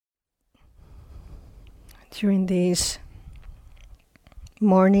during these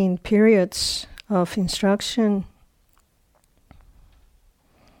morning periods of instruction,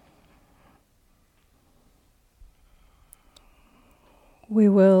 we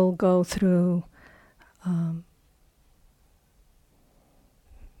will go through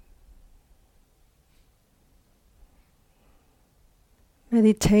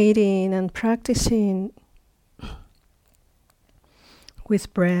meditating and practicing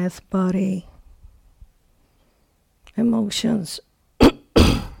with breath, body, emotions,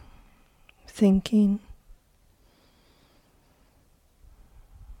 thinking.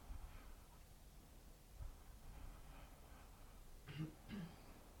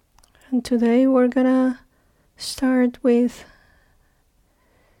 And today we're gonna start with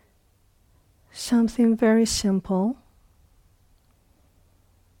something very simple.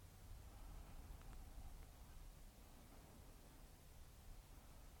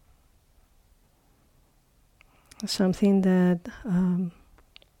 Something that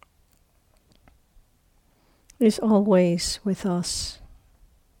is always with us.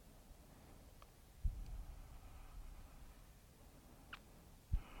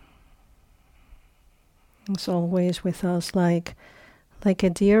 It's always with us like a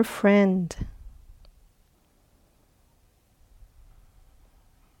dear friend.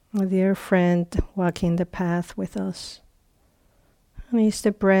 A dear friend walking the path with us. And it's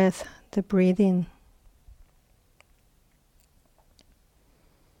the breath, the breathing.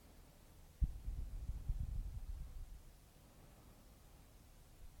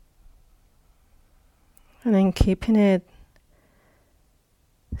 And then keeping it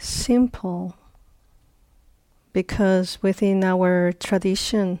simple, because within our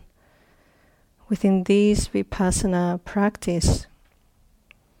tradition, within this Vipassana practice,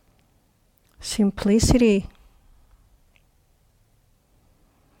 simplicity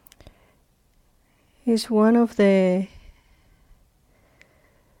is one of the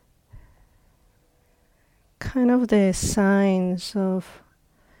kind of the signs of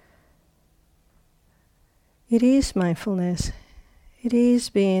it is mindfulness. It is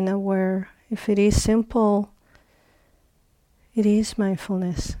being aware. If it is simple, it is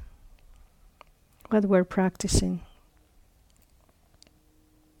mindfulness, what we're practicing.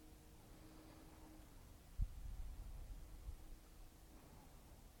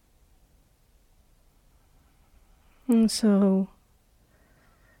 And so,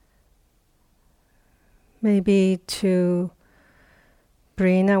 maybe to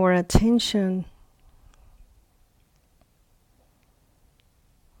bring our attention,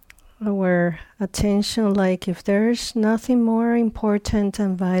 like if there's nothing more important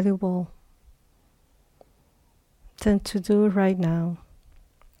and valuable than to do right now,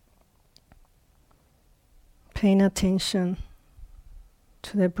 paying attention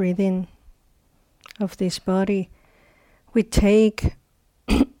to the breathing of this body, we take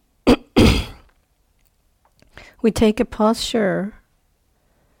a posture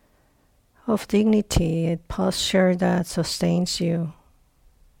of dignity, a posture that sustains you.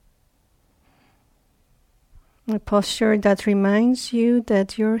 A posture that reminds you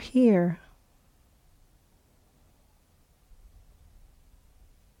that you're here.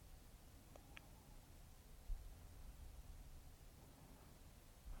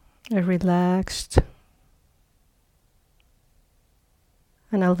 A relaxed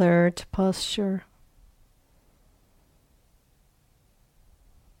and alert posture.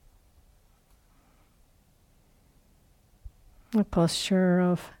 A posture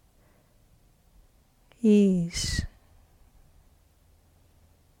of ease.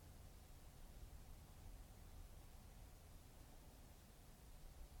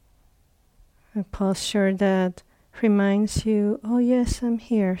 A posture that reminds you, oh yes, I'm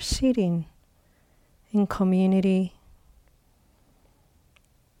here, sitting in community,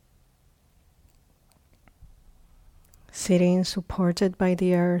 sitting supported by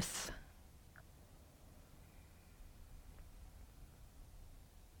the earth.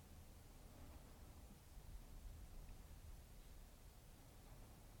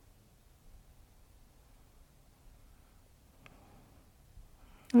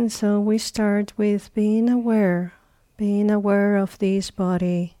 And so we start with being aware of this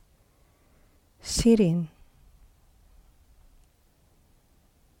body sitting.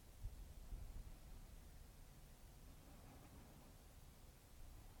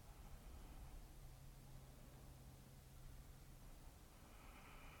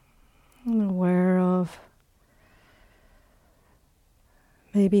 And aware of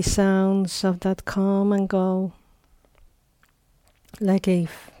maybe sounds of that come and go. Like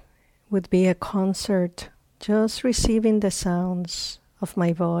if would be a concert, just receiving the sounds of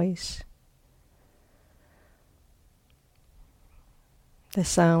my voice. the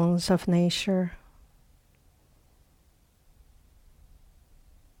sounds of nature.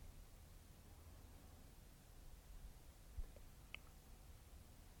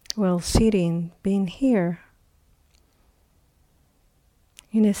 While sitting, being here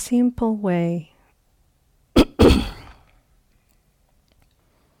in a simple way.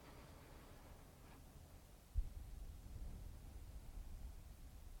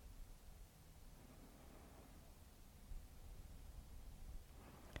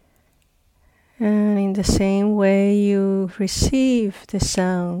 And in the same way you receive the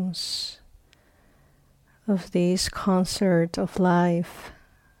sounds of this concert of life,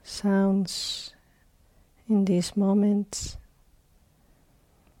 sounds in these moments,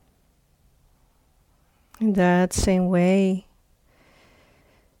 in that same way,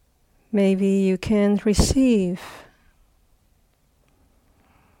 maybe you can receive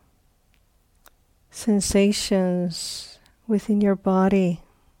sensations within your body.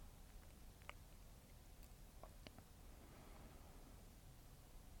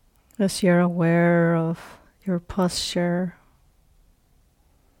 As you're aware of your posture,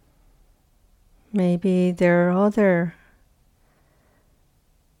 maybe there are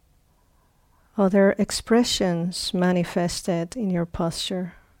other expressions manifested in your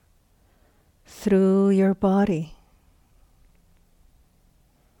posture through your body.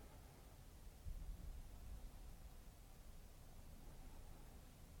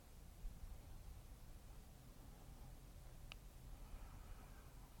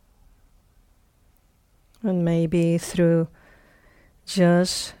 And maybe through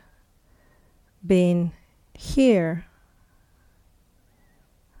just being here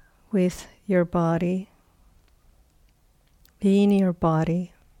with your body, being your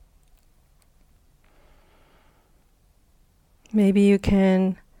body, maybe you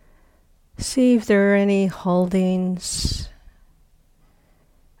can see if there are any holdings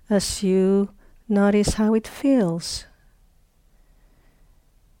as you notice how it feels.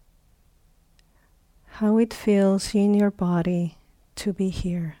 How it feels in your body to be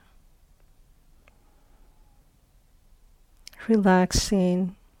here.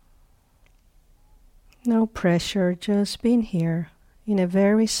 Relaxing, no pressure, just being here in a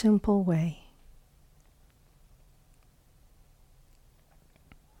very simple way.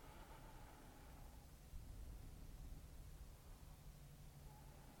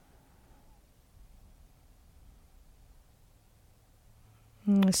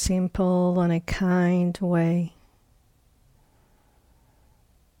 A simple and a kind way.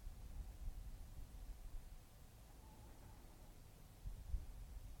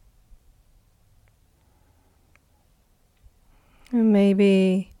 And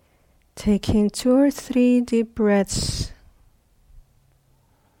maybe taking 2 or 3 deep breaths.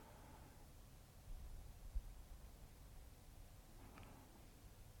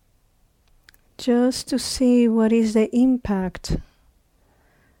 Just to see what is the impact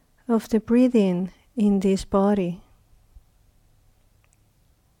of the breathing in this body.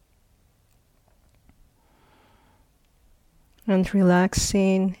 And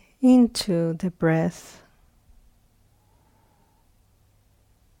relaxing into the breath.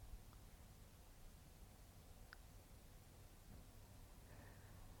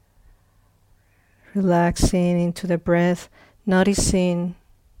 Relaxing into the breath, noticing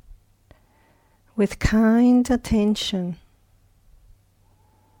with kind attention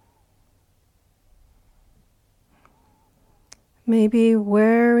maybe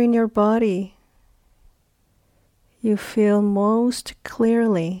where in your body you feel most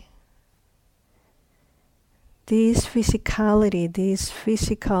clearly this physicality, this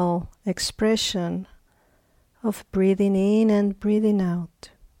physical expression of breathing in and breathing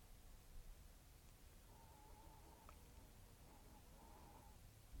out.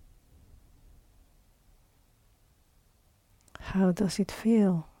 How does it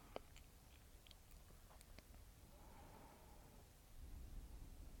feel?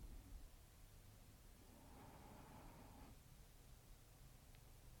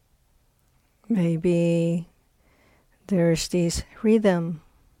 Maybe there's this rhythm,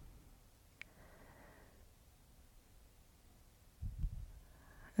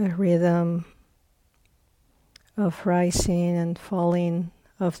 a rhythm of rising and falling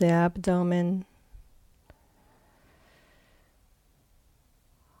of the abdomen,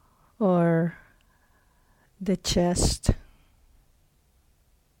 or the chest.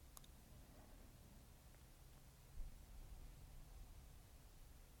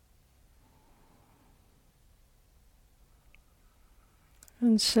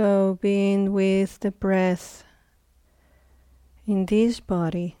 And so being with the breath in this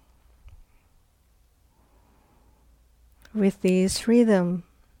body, with this rhythm.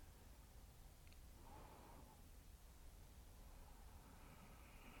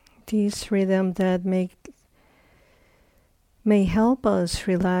 This rhythm that may help us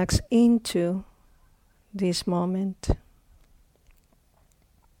relax into this moment.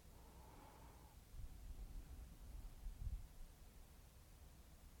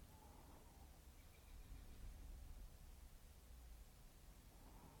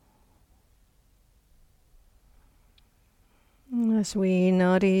 As we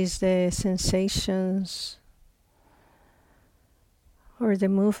notice the sensations or the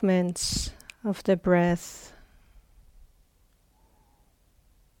movements of the breath,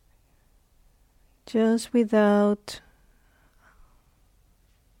 just without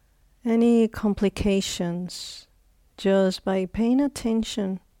any complications, just by paying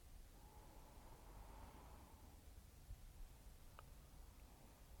attention.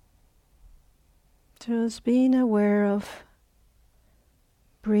 Just being aware of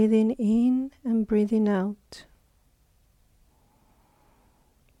breathing in and breathing out.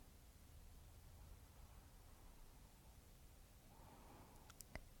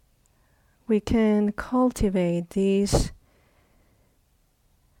 We can cultivate this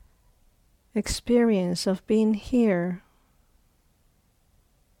experience of being here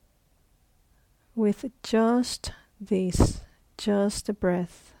with just this, just the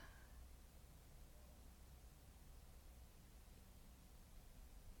breath.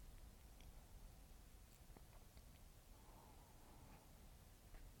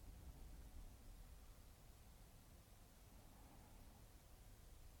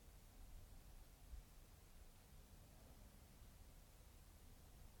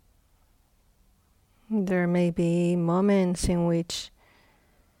 There may be moments in which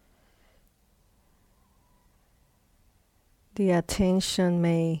the attention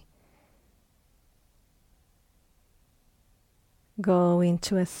may go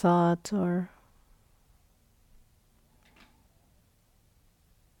into a thought or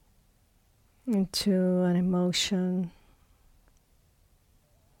into an emotion.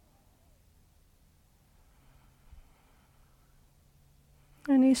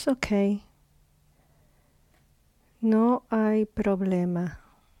 And it's okay. No hay problema.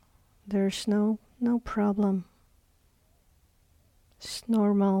 There's no problem. It's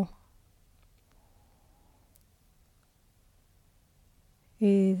normal.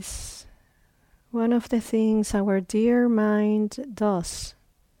 It's one of the things our dear mind does.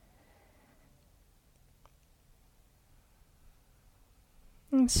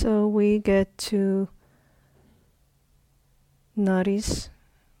 And so we get to notice,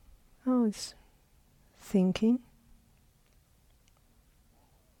 oh, it's thinking.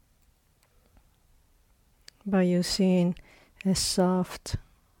 By using a soft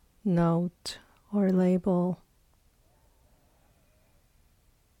note or label.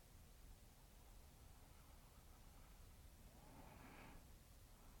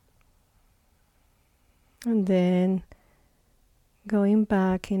 And then going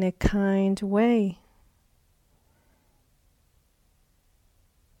back in a kind way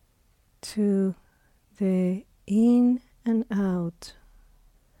to the in and out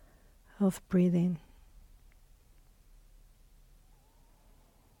of breathing.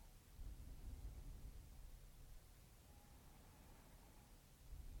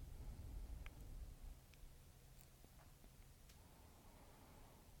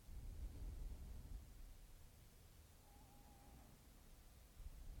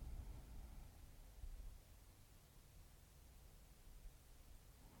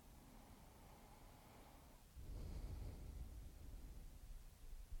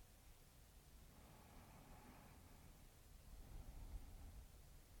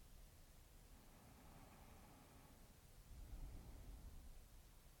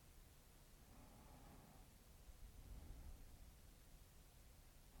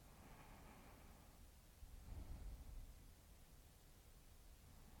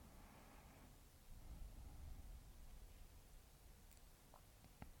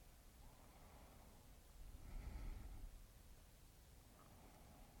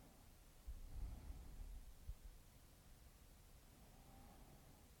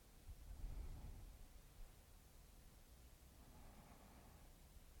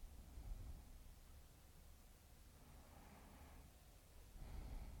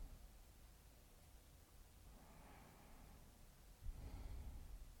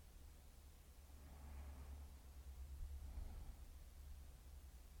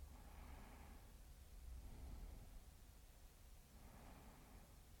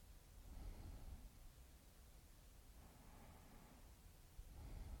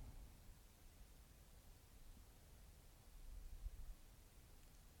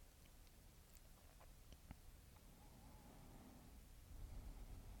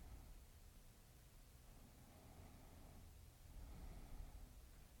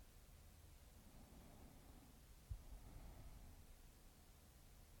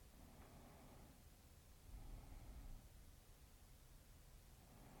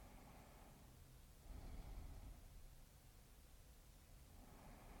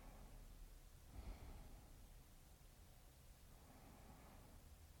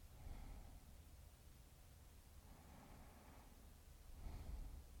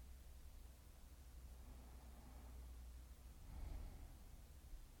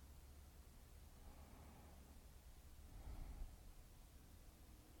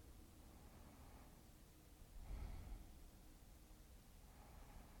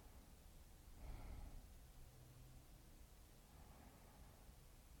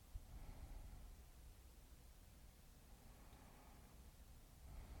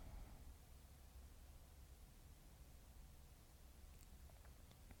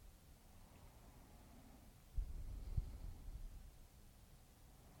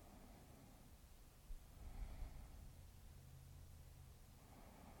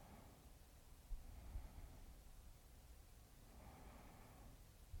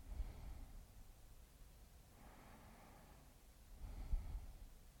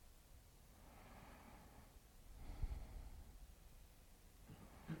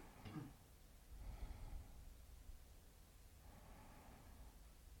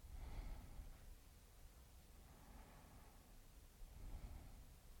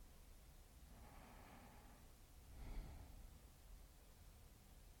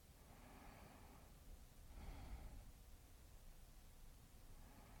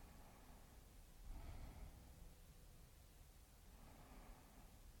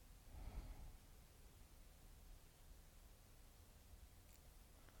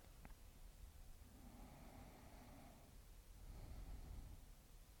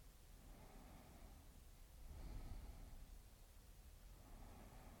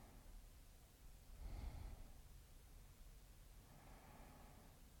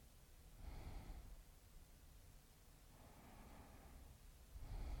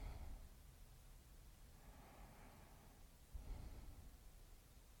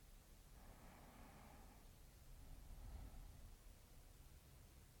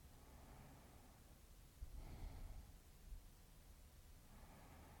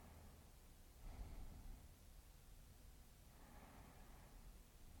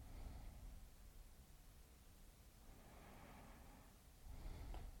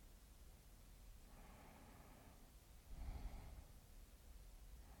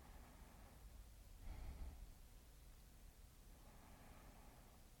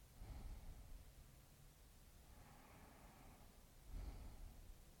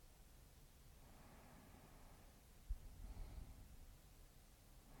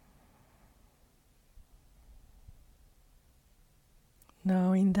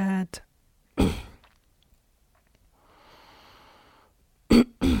 knowing that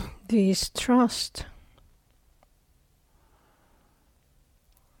this trust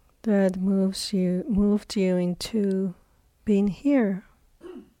that moved you into being here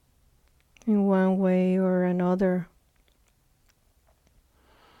in one way or another.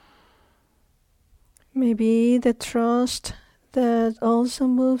 Maybe the trust that also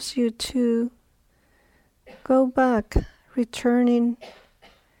moves you to go back, returning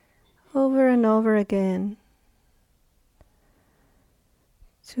over and over again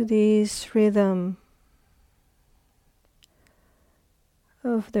to this rhythm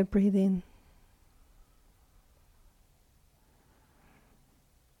of the breathing.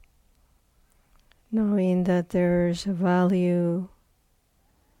 Knowing that there's a value,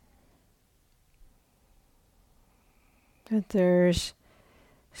 that there's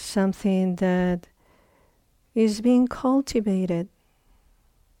something that is being cultivated.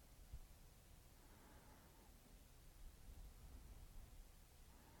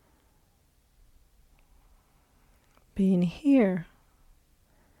 Being here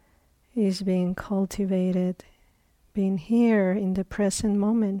is being cultivated, being here in the present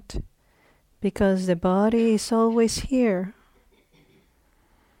moment, because the body is always here.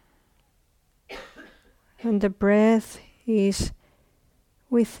 And the breath is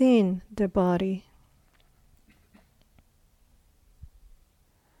within the body.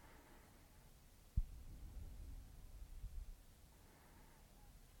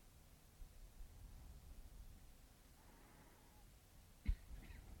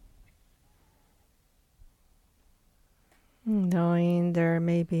 Knowing there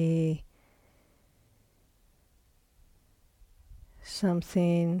may be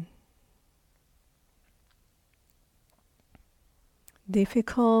something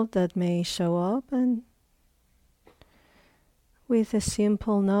difficult that may show up, and with a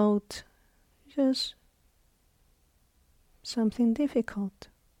simple note, just something difficult,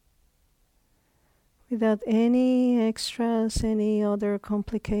 without any extras, any other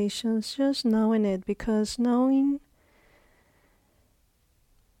complications, just knowing it, because knowing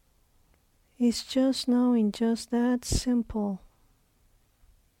is just knowing, just that simple.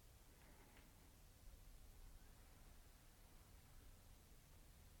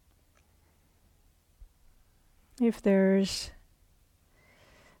 If there's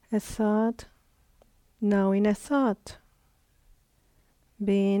a thought, knowing a thought,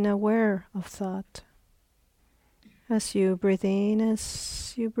 being aware of thought, as you breathe in,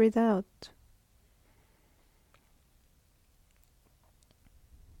 as you breathe out.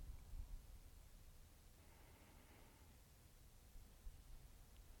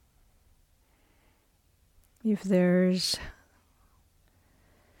 If there's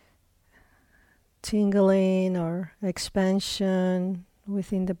tingling or expansion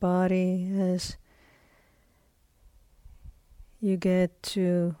within the body, as you get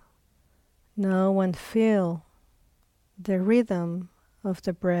to know and feel the rhythm of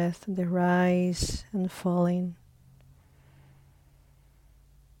the breath, the rise and falling.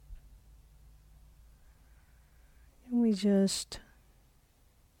 And we just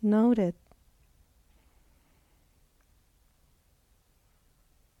note it.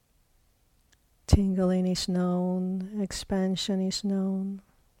 Tingling is known, expansion is known.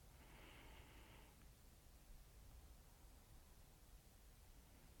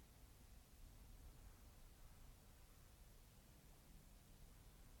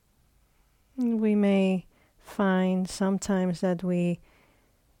 We may find sometimes that we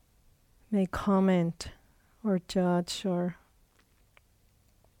may comment or judge, or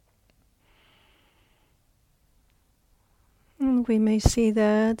we may see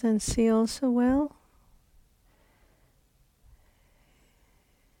that and see also, well,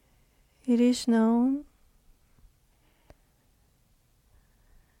 it is known.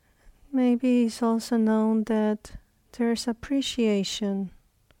 Maybe it's also known that there's appreciation,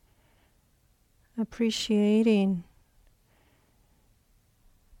 appreciating,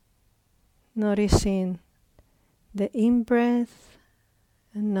 noticing the in-breath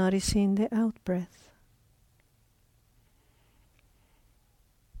and noticing the out-breath.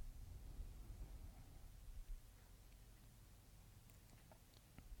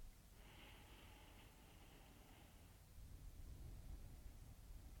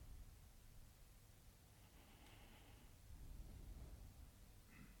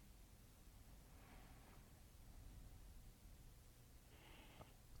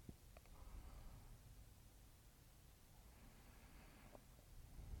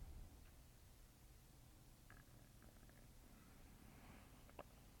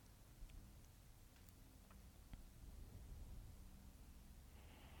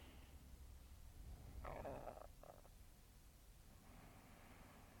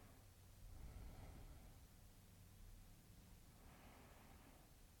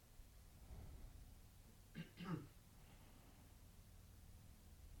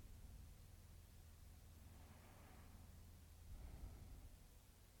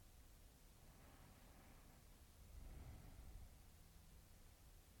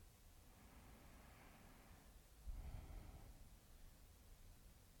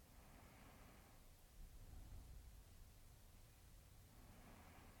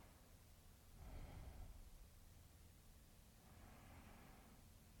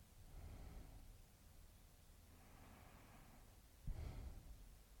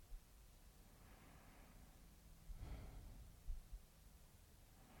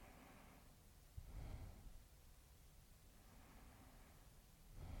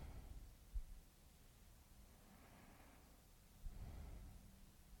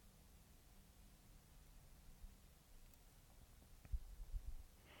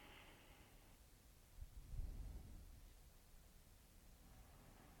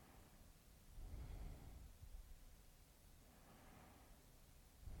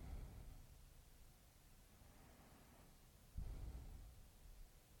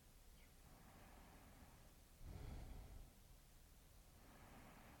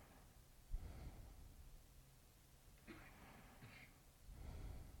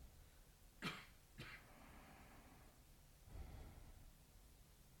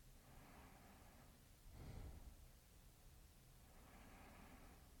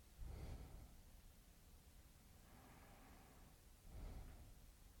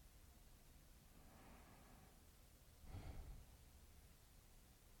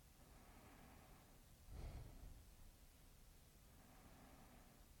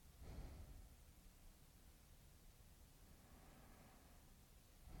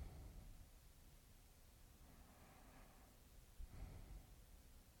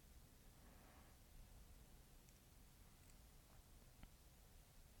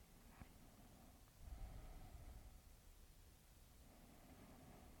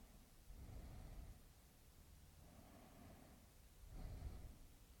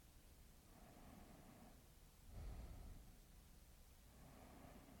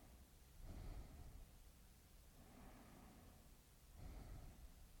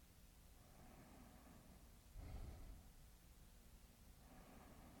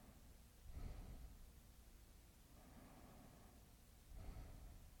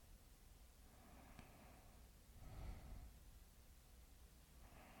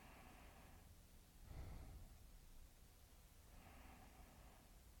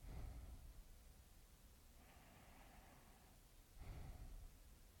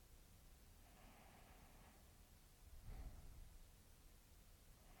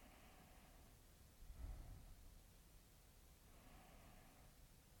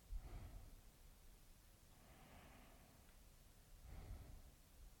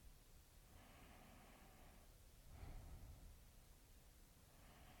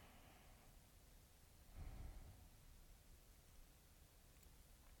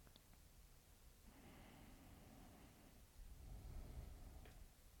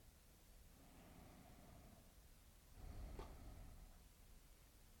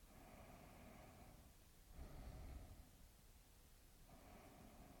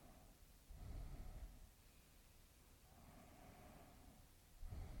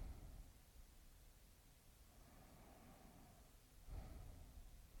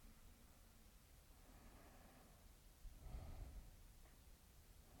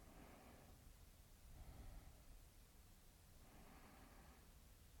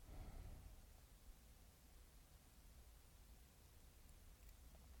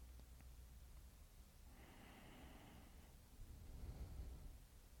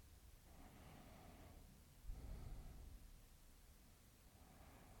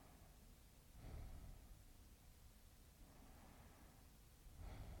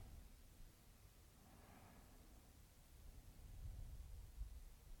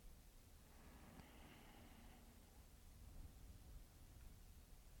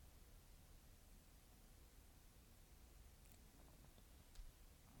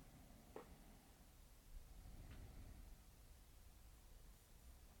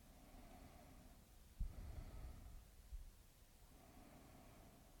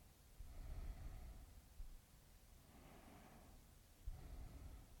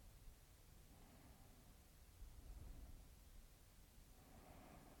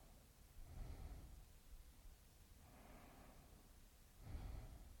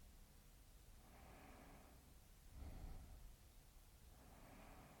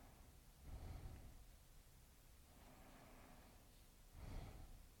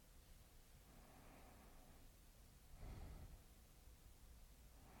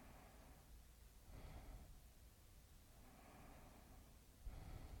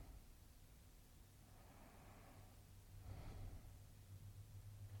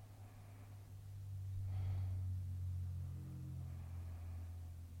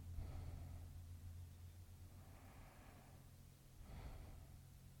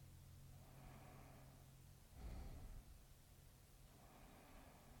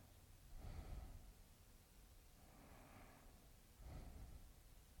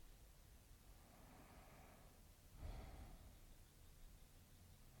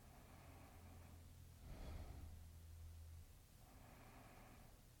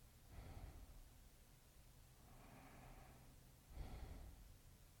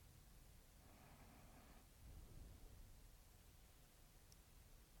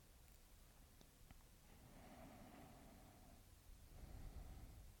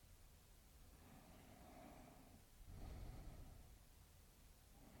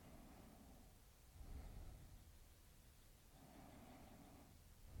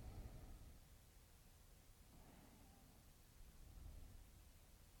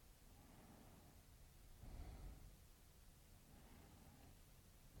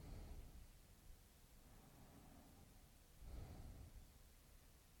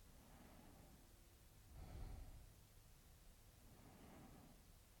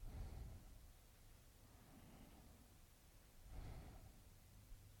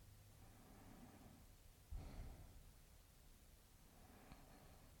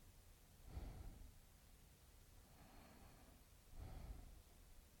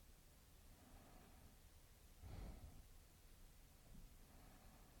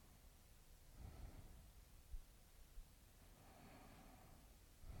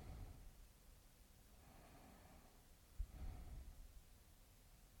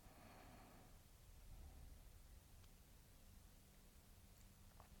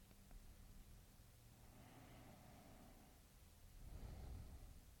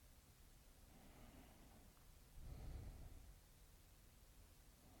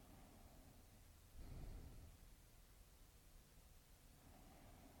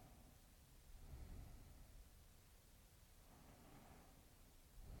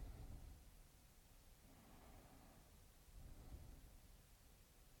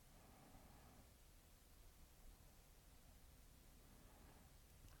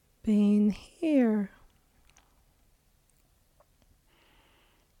 being here.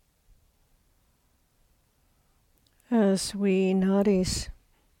 As we notice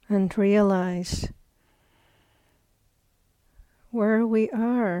and realize where we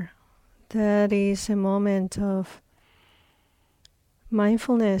are, that is a moment of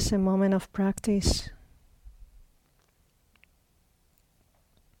mindfulness, a moment of practice.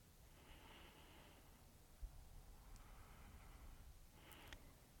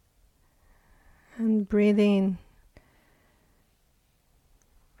 And breathing,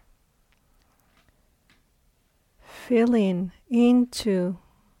 feeling into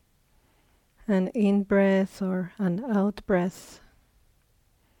an in-breath or an out-breath,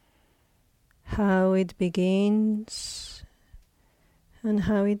 how it begins and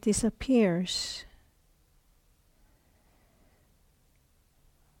how it disappears,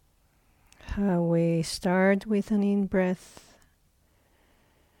 how we start with an in-breath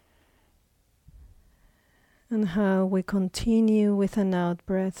and how we continue with an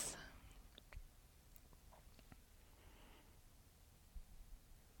out-breath.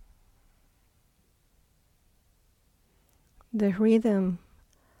 The rhythm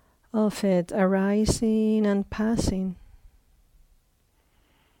of it arising and passing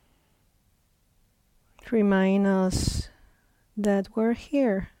remind us that we're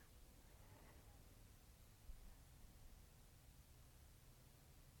here.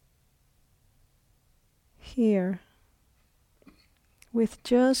 Here, with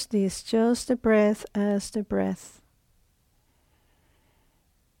just this, just the breath as the breath.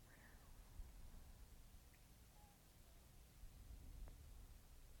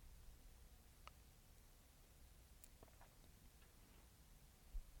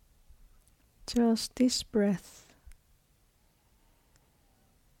 Just this breath.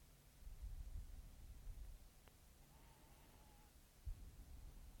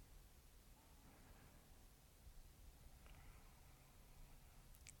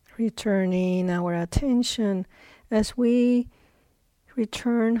 Returning our attention as we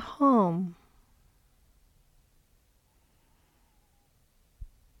return home.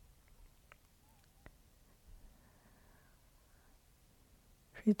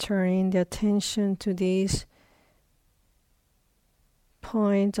 Returning the attention to this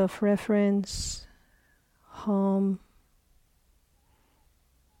point of reference, home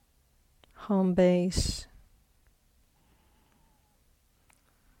base.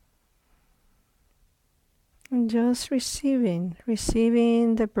 And just receiving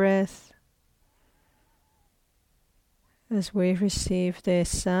the breath as we receive the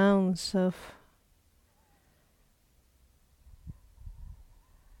sounds of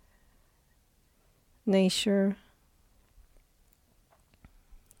nature.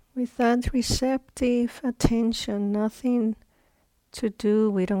 With that receptive attention, nothing to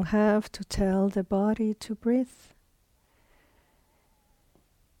do, we don't have to tell the body to breathe.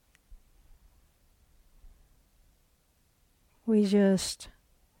 We're just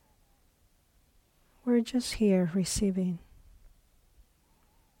here receiving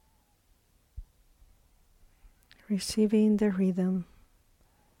the rhythm.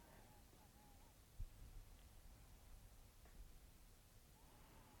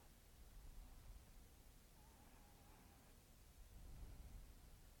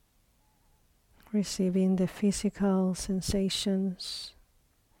 Receiving the physical sensations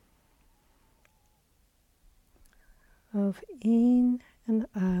of in and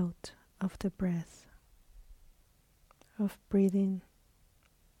out of the breath, of breathing.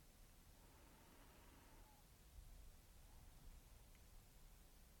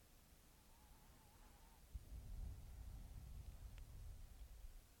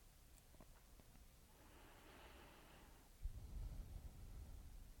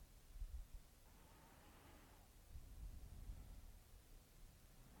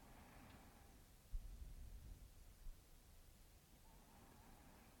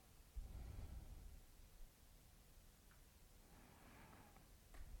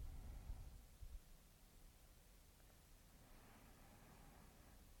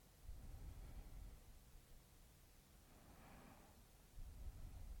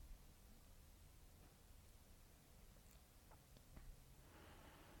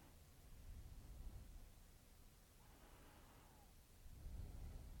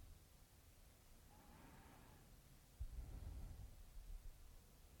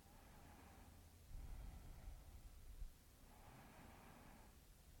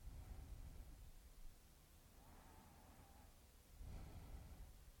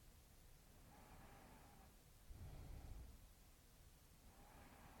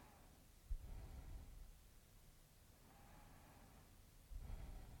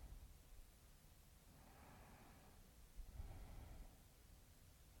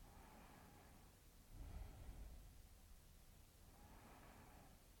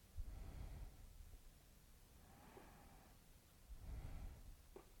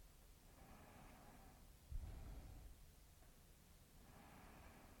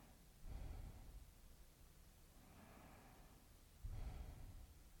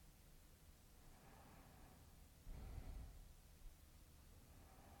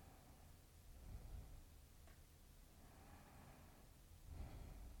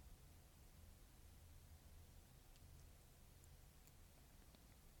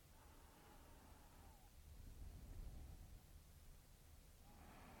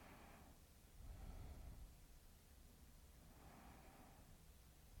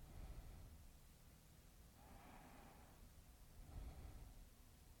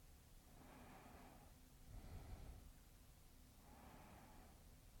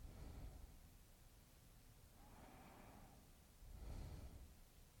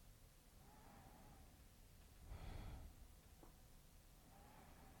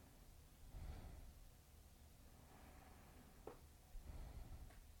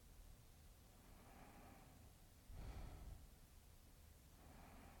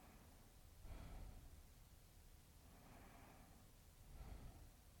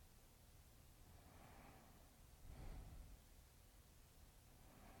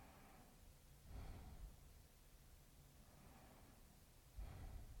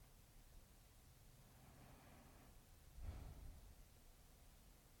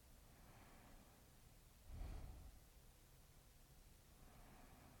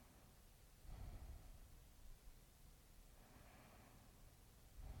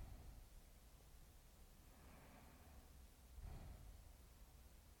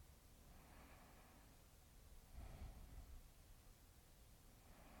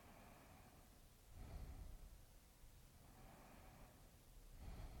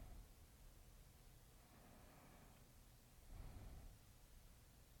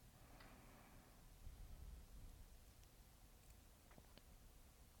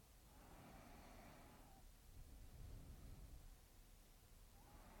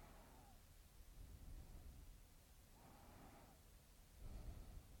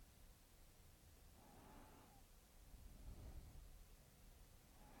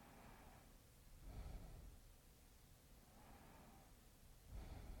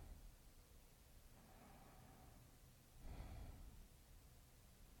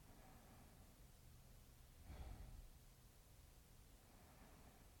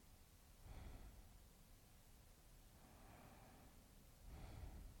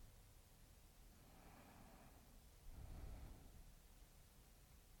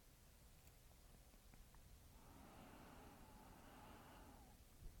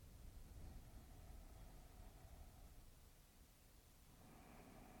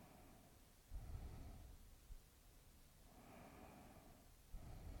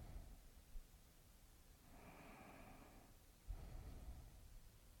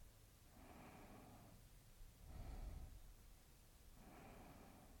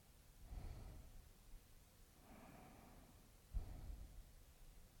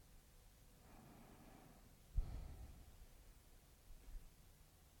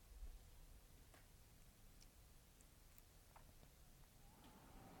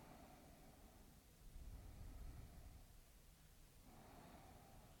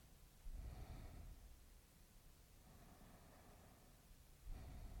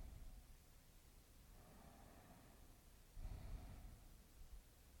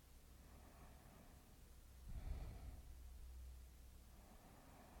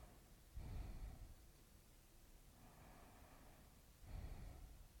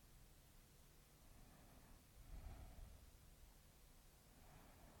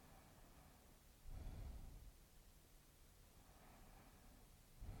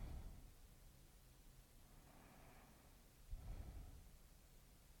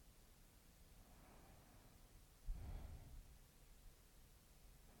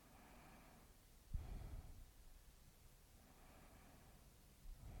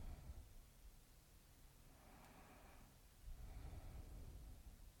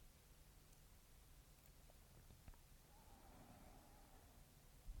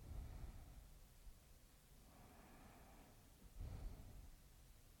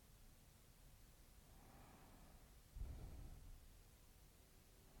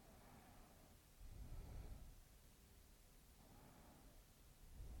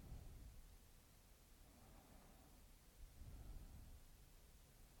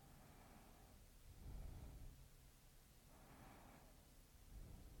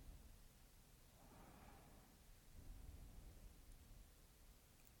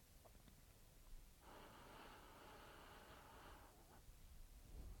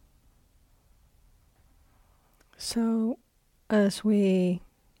 So as we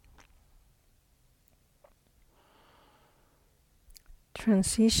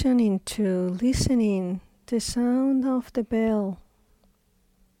transition into listening the sound of the bell,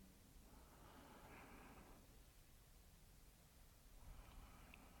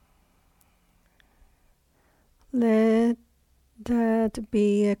 let that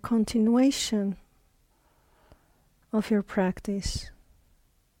be a continuation of your practice.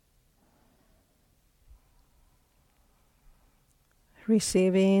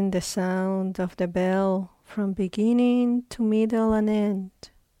 Receiving the sound of the bell from beginning to middle and end.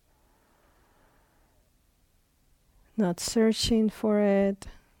 Not searching for it.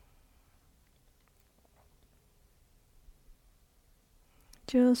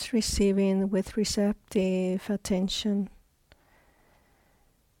 Just receiving with receptive attention.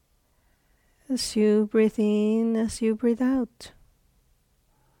 As you breathe in, as you breathe out.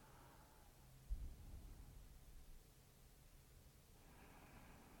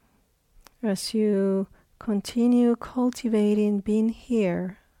 As you continue cultivating being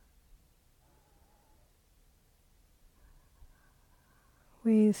here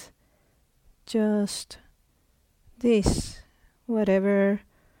with just this, whatever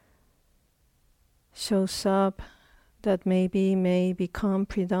shows up that maybe may become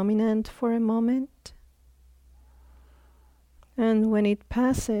predominant for a moment. And when it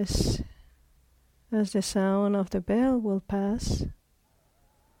passes, as the sound of the bell will pass,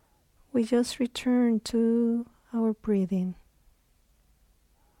 we just return to our breathing.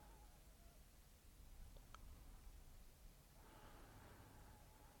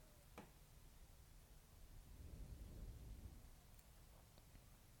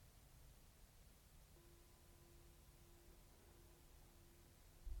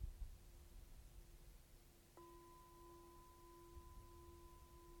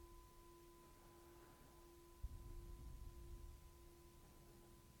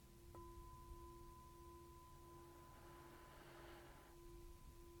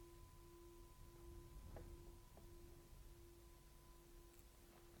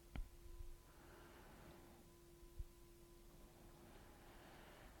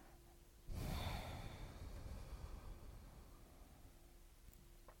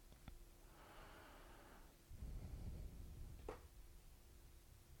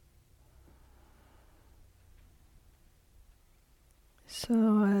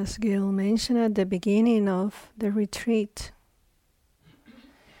 So as Gil mentioned at the beginning of the retreat,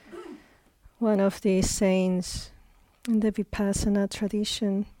 one of these saints in the Vipassana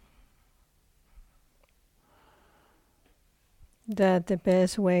tradition, that the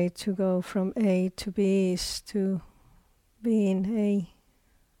best way to go from A to B is to be in A,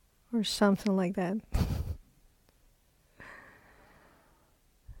 or something like that.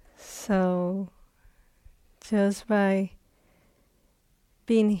 So just by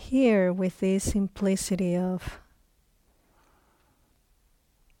being here with this simplicity of,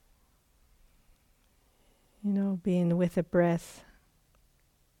 being with the breath,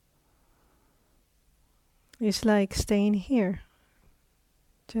 it's like staying here,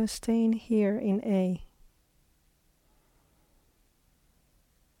 just staying here in A.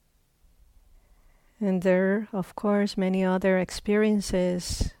 And there are, of course, many other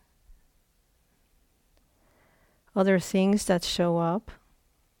experiences, other things that show up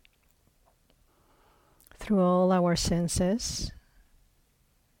through all our senses.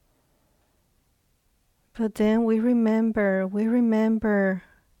 But then we remember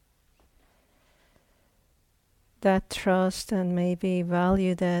that trust and maybe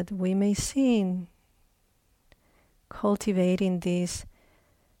value that we may see in cultivating this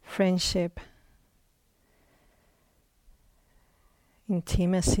friendship,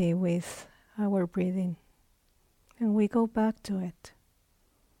 intimacy with our breathing. And we go back to it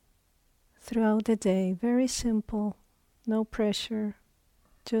throughout the day. Very simple, no pressure,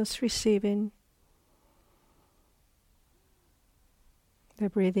 just receiving the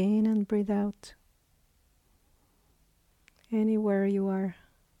breathe in and breathe out, anywhere you are.